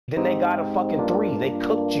then they got a fucking 3. They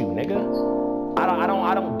cooked you, nigga.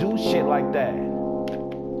 I don't do shit like that.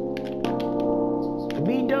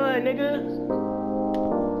 Be done, nigga.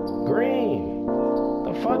 Green.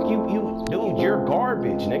 The fuck you dude, you're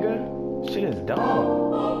garbage, nigga. Shit is dumb.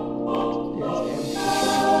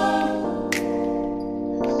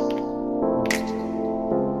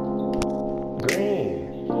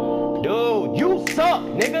 Green. Dude, you suck,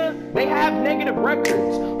 nigga. They have negative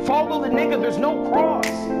records. Follow the nigga, there's no cross.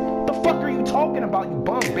 The fuck are you talking about, you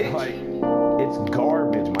bum bitch? Like, it's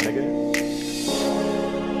garbage, my nigga.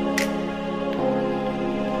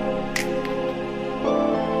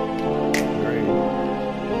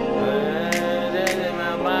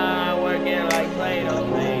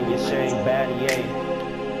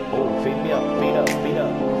 Oh, feed me up, feed up, feed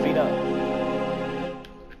up, feed up.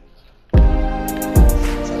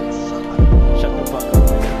 Shut the fuck up,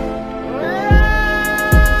 nigga.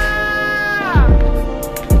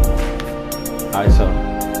 Alright, so.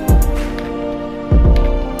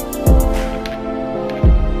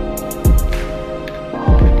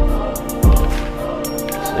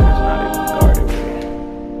 This nigga's not even guarded with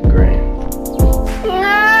me. Green.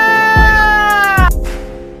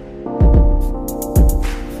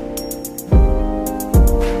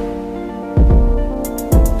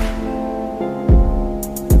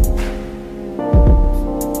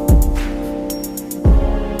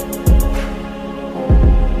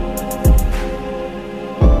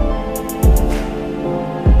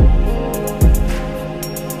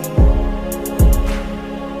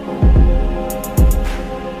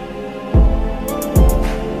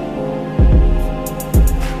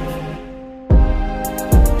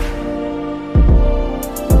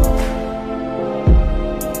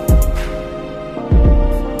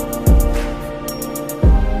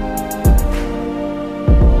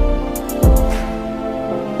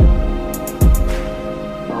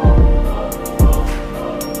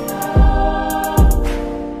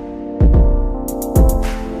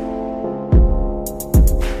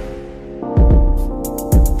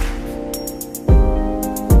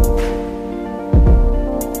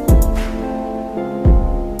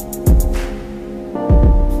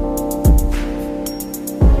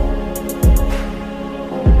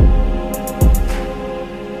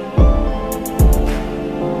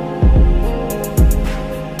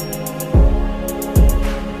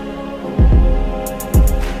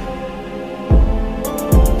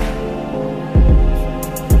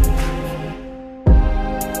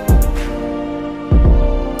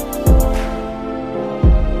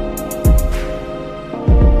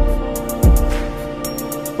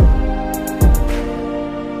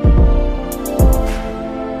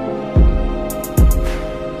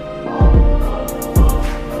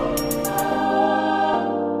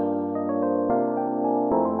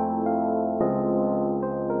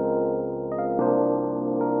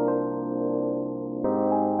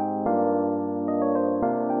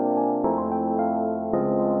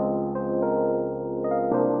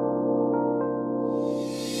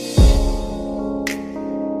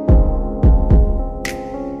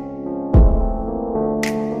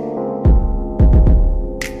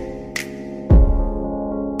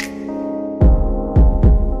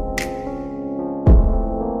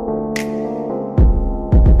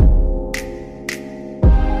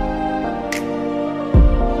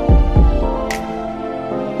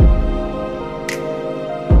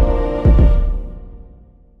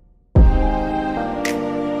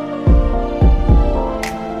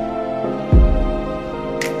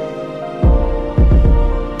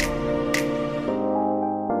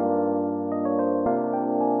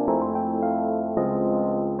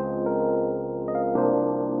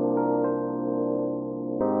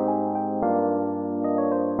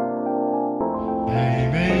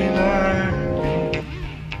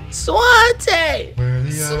 SwantE!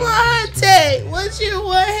 SwantE! What's your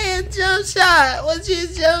one-hand jump shot? What's your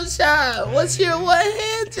jump shot? What's your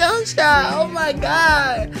one-hand jump shot? Oh my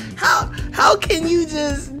god. How can you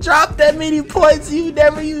just drop that many points? You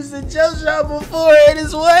never used a jump shot before and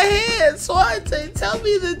it's one hand. SwantE, tell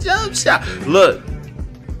me the jump shot. Look,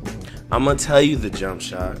 I'm gonna tell you the jump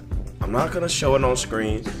shot. I'm not gonna show it on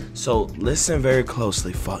screen. So listen very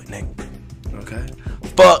closely, fuck Nick. Okay?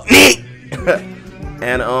 Fuck Nick!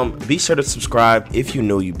 And be sure to subscribe if you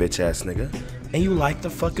new, you bitch ass nigga. And you like the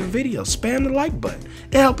fucking video. Spam the like button.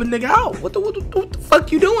 It help a nigga out. What the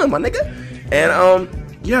fuck you doing, my nigga? And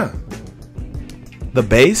yeah. The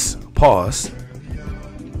base, pause.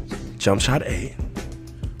 Jumpshot 8.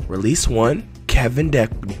 Release 1, Kevin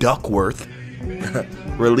Duckworth.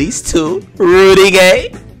 Release 2, Rudy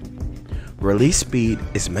Gay. Release speed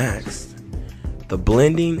is maxed. The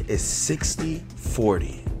blending is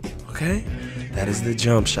 60-40. Okay? That is the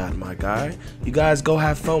jump shot, my guy. You guys go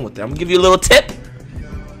have fun with it. I'm gonna give you a little tip.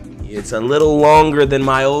 It's a little longer than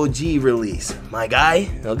my OG release, my guy.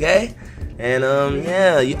 Okay? And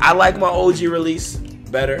yeah, I like my OG release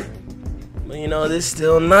better. But you know, this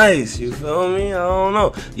still nice. You feel me? I don't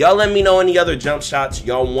know. Y'all let me know any other jump shots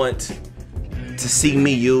y'all want to see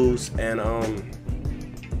me use. And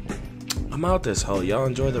I'm out this hoe. Y'all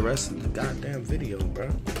enjoy the rest of the goddamn video, bro.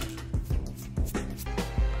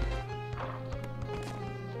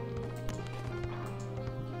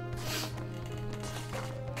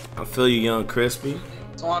 I feel you, young crispy.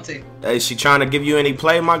 SwantE. Hey, she trying to give you any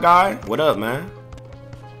play, my guy? What up, man?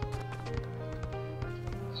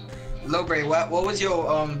 Lowbray, what was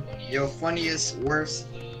your funniest, worst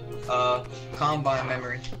combine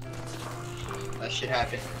memory? That shit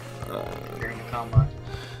happened during the combine.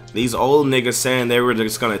 These old niggas saying they were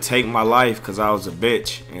just gonna take my life because I was a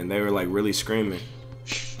bitch, and they were like really screaming.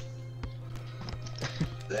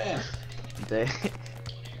 Damn. You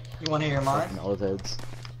wanna hear mine? Old heads.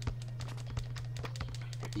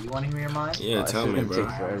 You wanna hear mine? Yeah, tell me, bro.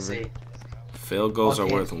 Field goals are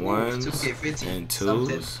worth ones and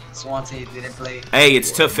twos. SwantE didn't play. Hey,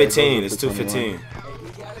 it's 215. It's 215.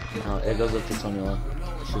 No, it goes up to 21.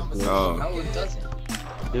 Oh. No, it doesn't.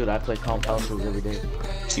 Dude, I play comp house rules every day.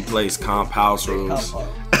 He plays comp house rules.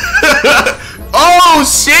 Oh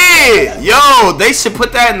shit! Yo, they should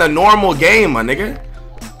put that in the normal game, my nigga.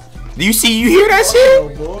 Do you hear that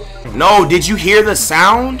shit? No, did you hear the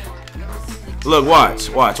sound? Look, watch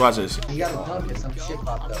this. You gotta dunk it, some shit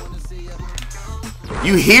popped up.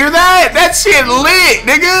 You hear that? That shit lit,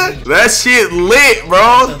 nigga. That shit lit,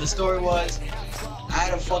 bro. So the story was, I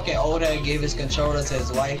had a fucking old head gave his controller to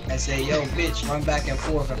his wife and said, "Yo, bitch, run back and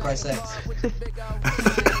forth and press X."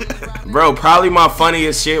 Bro, probably my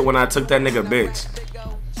funniest shit when I took that nigga bitch.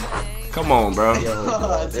 Come on, bro.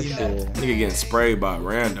 Nigga getting sprayed by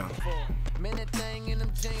random.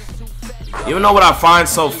 You know what I find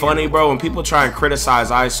so funny, bro? When people try and criticize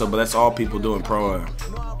ISO, but that's all people do in Pro.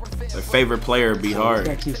 Their favorite player be hard.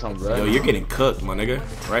 Yo, you're getting cooked, my nigga.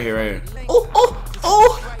 Right here, right here. Oh,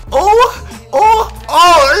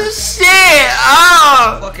 shit!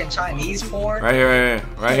 Oh! Fucking Chinese porn. Right here,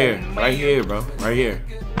 right here, bro. Right here.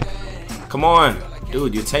 Come on,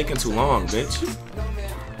 dude. You're taking too long, bitch.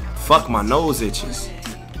 Fuck, my nose itches.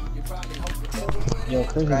 Yo,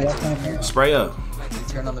 spray up.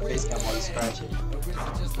 Turn on the face cam while you scratch it.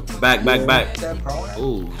 Back.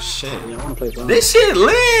 Oh shit. This shit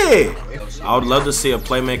lit. I would love to see a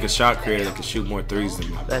playmaker shot creator that can shoot more threes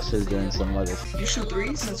than me. That shit's doing some other. You shoot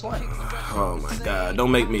threes since when? Oh my god.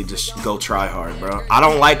 Don't make me just go try hard, bro. I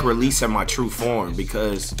don't like releasing my true form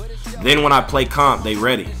because then when I play comp, they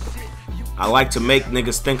ready. I like to make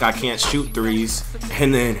niggas think I can't shoot threes,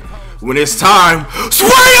 and then when it's time, spray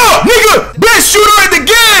up, nigga! Best shooter in the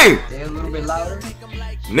game! They a little bit louder.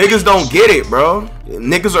 Niggas don't get it, bro.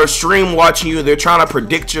 Niggas are stream watching you. They're trying to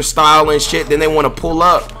predict your style and shit. Then they want to pull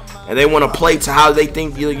up and they want to play to how they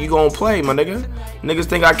think you gonna play, my nigga. Niggas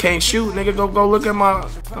think I can't shoot. Nigga, go look at my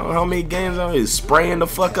how many games I is spraying the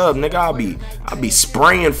fuck up, nigga. I'll be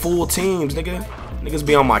spraying full teams, nigga. Niggas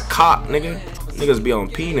be on my cock, nigga. Niggas be on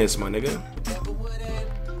penis, my nigga.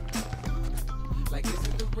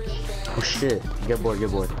 Oh shit! Get bored.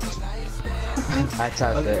 I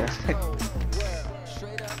tapped there.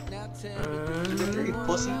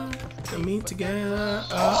 Pussy. Me together.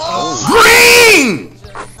 Green!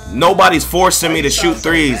 Nobody's forcing me to shoot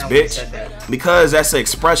threes, bitch. Because that's an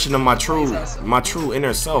expression of my true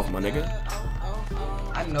inner self, my nigga.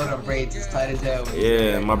 I know them braids is tight as hell.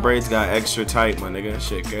 Yeah, my braids got extra tight, my nigga.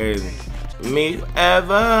 Shit crazy. Me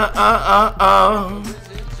ever.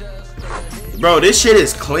 Bro, this shit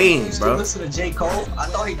is clean, bro. Listen to J. Cole. I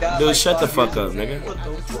thought he died. Dude, like shut the 5 fuck years up, ago. nigga. What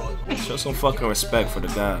the fuck? Show some fucking respect for the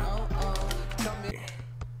guy.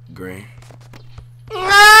 Green.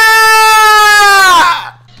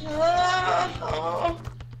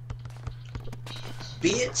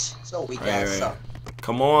 Bitch. So we got some.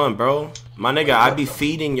 Come on, bro. My nigga, I be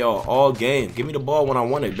feeding y'all all game. Give me the ball when I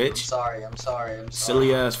want it, bitch. I'm sorry.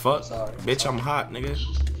 Silly ass fuck. Sorry. Bitch, I'm hot, nigga.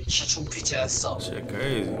 Shut your bitch ass up. Shit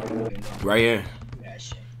crazy. Right here.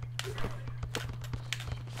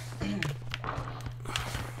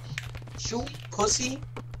 Shoot, pussy.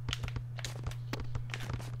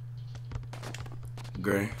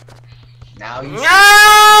 Gray. Now you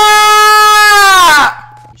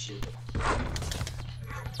shoot.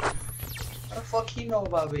 What the fuck he know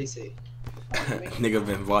about basic? Nigga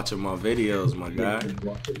been watching my videos, my guy.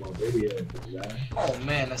 Oh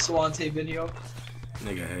man, a SwantE video.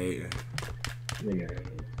 Nigga hate.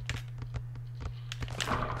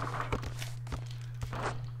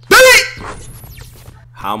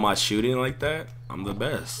 How am I shooting like that? I'm the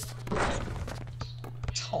best.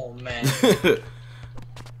 Oh man.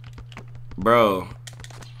 Bro,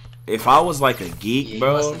 if I was like a geek, Yeah,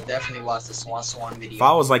 bro. you must have definitely watched the Swan video. If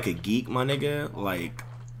I was like a geek, my nigga, like,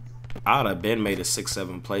 I'd have been made a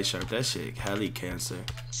 6'7" play shirt. That shit, hella cancer.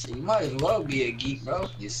 So you might as well be a geek, bro.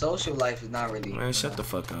 Your social life is not really. Man, shut the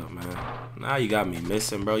fuck up, man. Now you got me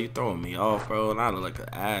missing, bro. You throwing me off, bro. And I look like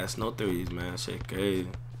an ass. No threes, man. Shit crazy.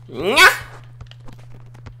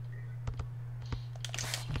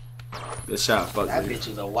 Good shot, fuck That me. bitch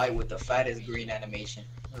is a white with the fattest green animation.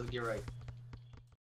 Let's get right.